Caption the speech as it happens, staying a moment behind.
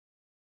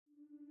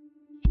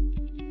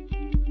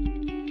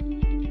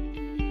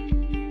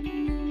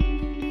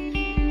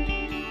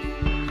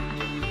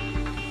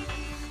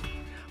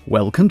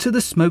Welcome to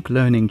the Smoke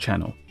Learning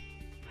channel.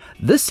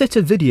 This set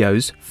of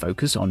videos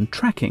focus on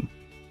tracking.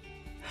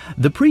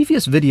 The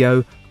previous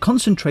video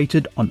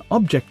concentrated on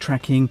object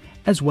tracking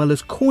as well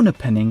as corner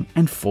pinning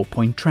and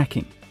 4-point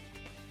tracking.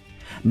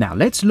 Now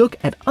let's look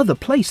at other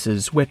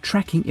places where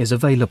tracking is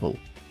available,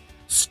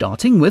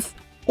 starting with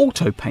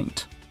auto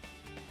paint.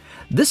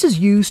 This is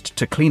used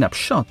to clean up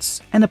shots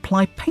and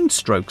apply paint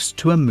strokes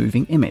to a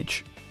moving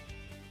image.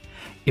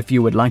 If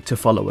you would like to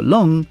follow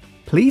along,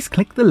 please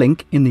click the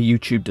link in the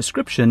YouTube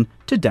description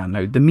to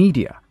download the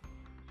media.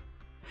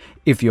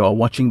 If you are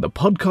watching the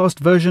podcast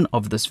version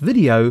of this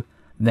video,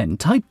 then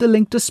type the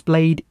link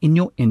displayed in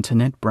your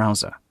internet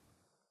browser.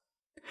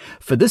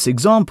 For this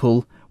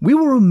example, we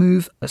will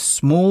remove a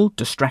small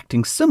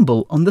distracting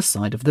symbol on the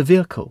side of the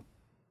vehicle.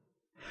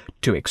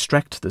 To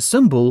extract the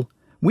symbol,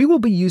 we will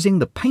be using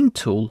the Paint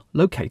tool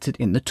located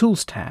in the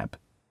Tools tab.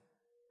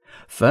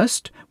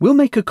 First, we'll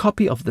make a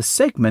copy of the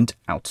segment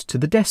out to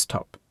the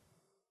desktop.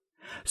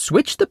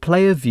 Switch the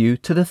player view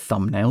to the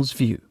thumbnails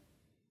view.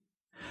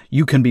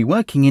 You can be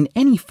working in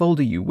any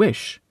folder you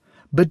wish,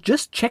 but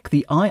just check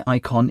the eye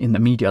icon in the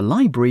media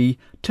library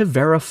to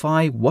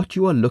verify what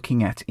you are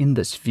looking at in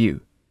this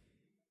view.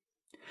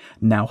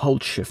 Now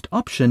hold Shift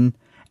Option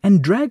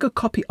and drag a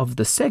copy of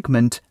the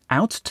segment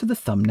out to the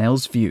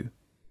thumbnails view.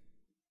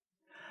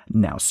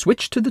 Now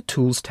switch to the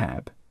Tools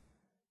tab.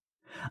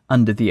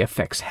 Under the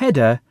Effects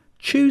header,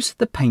 choose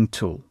the Paint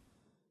tool.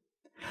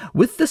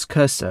 With this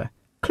cursor,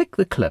 click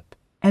the clip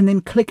and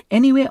then click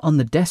anywhere on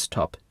the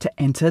desktop to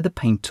enter the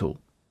Paint tool.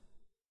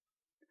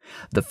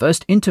 The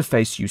first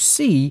interface you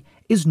see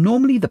is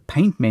normally the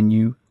Paint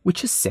menu,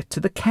 which is set to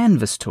the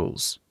Canvas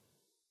tools.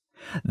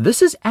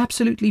 This is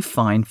absolutely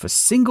fine for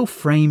single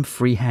frame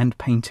freehand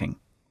painting.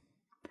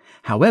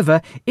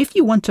 However, if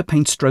you want to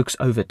paint strokes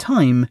over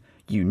time,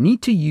 you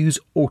need to use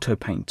Auto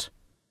Paint.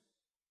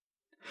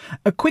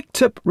 A quick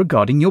tip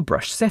regarding your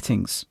brush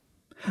settings.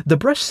 The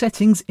brush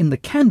settings in the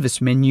Canvas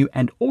menu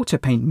and Auto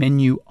Paint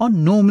menu are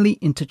normally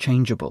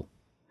interchangeable,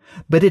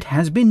 but it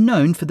has been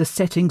known for the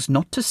settings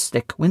not to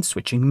stick when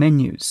switching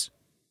menus.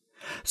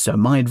 So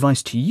my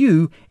advice to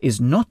you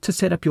is not to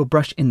set up your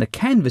brush in the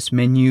Canvas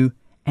menu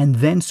and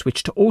then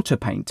switch to Auto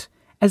Paint,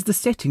 as the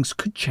settings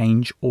could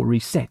change or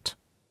reset.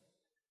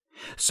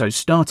 So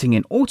starting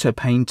in Auto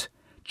Paint,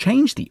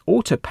 change the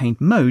Auto Paint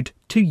mode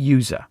to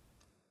User.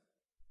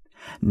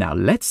 Now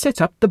let's set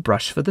up the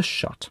brush for the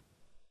shot.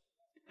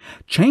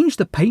 Change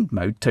the paint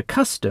mode to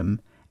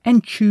Custom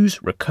and choose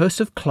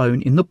Recursive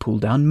Clone in the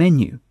pull-down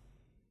menu.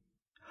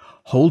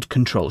 Hold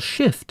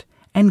Ctrl-Shift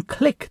and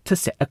click to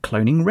set a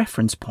cloning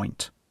reference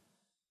point.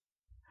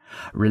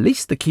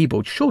 Release the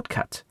keyboard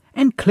shortcut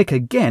and click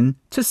again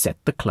to set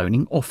the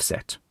cloning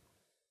offset.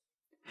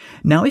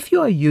 Now if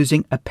you are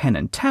using a pen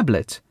and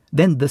tablet,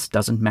 then this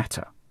doesn't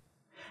matter.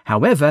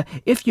 However,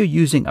 if you're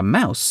using a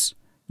mouse,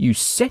 you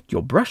set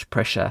your brush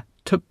pressure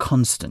to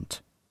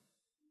constant.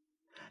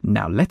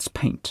 Now let's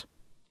paint.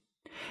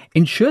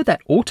 Ensure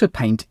that Auto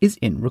Paint is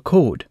in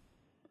Record.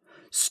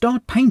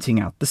 Start painting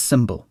out the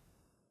symbol.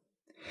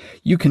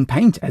 You can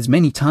paint as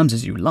many times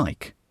as you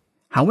like.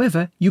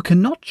 However, you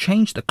cannot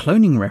change the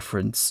cloning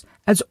reference,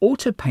 as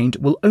Auto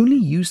Paint will only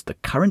use the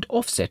current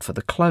offset for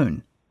the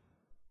clone.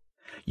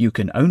 You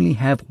can only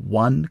have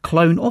one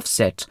clone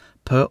offset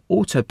per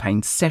Auto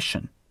Paint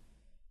session.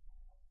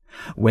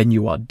 When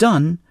you are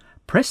done,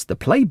 press the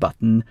play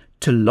button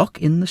to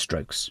lock in the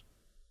strokes.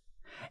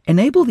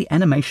 Enable the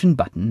animation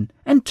button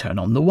and turn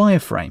on the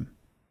wireframe.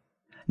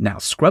 Now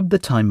scrub the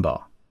time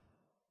bar.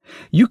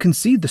 You can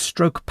see the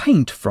stroke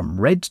paint from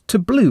red to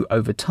blue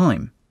over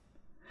time.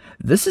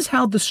 This is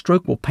how the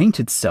stroke will paint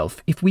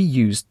itself if we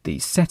used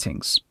these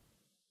settings.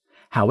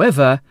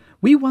 However,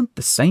 we want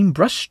the same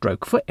brush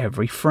stroke for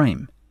every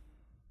frame.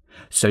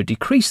 So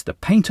decrease the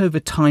paint over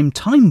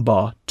time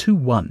bar to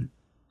 1.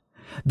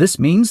 This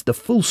means the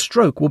full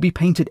stroke will be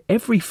painted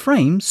every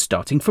frame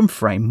starting from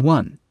frame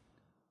 1.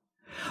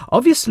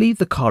 Obviously,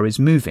 the car is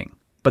moving,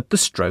 but the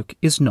stroke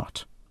is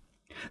not.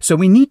 So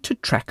we need to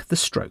track the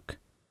stroke.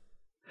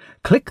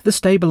 Click the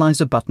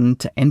stabilizer button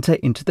to enter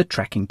into the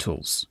tracking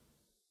tools.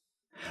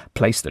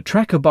 Place the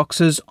tracker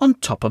boxes on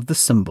top of the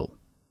symbol.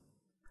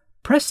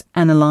 Press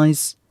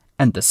Analyze,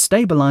 and the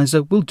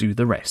stabilizer will do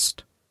the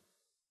rest.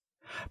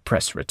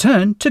 Press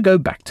Return to go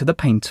back to the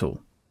Paint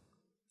tool.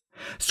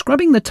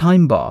 Scrubbing the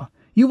time bar,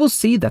 you will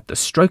see that the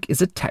stroke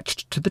is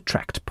attached to the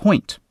tracked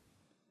point.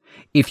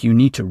 If you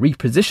need to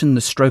reposition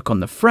the stroke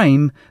on the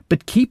frame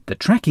but keep the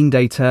tracking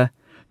data,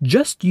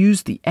 just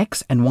use the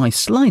X and Y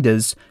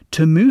sliders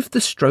to move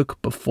the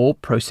stroke before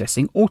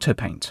processing Auto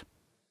Paint.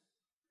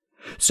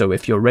 So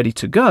if you're ready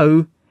to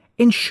go,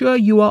 ensure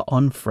you are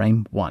on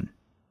frame 1.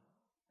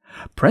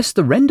 Press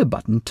the render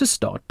button to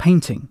start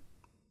painting.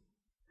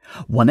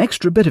 One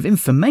extra bit of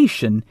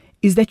information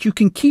is that you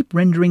can keep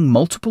rendering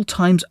multiple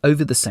times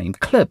over the same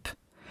clip,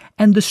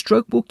 and the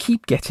stroke will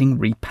keep getting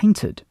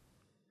repainted.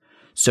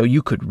 So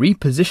you could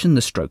reposition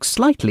the stroke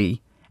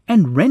slightly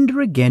and render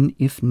again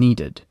if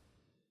needed.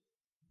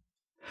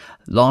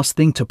 Last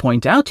thing to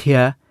point out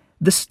here,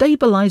 the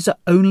stabilizer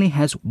only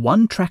has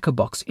one tracker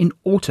box in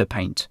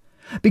AutoPaint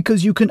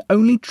because you can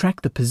only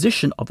track the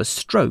position of a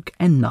stroke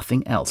and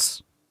nothing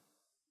else.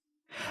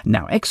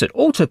 Now exit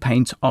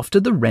AutoPaint after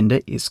the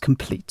render is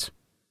complete.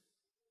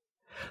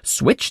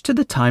 Switch to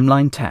the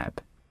Timeline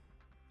tab.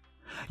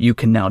 You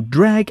can now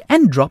drag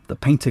and drop the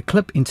painter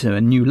clip into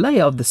a new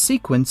layer of the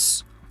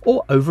sequence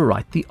or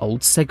overwrite the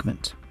old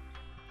segment.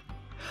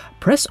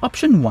 Press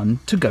Option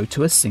 1 to go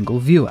to a single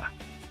viewer.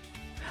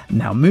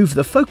 Now move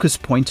the focus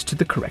point to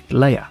the correct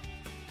layer.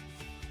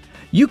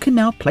 You can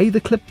now play the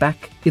clip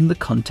back in the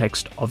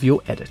context of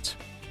your edit.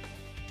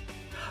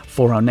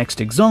 For our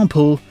next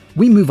example,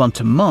 we move on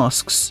to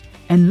masks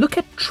and look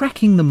at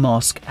tracking the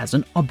mask as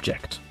an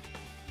object.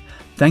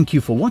 Thank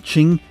you for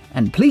watching,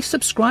 and please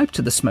subscribe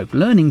to the Smoke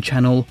Learning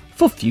channel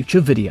for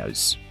future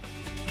videos.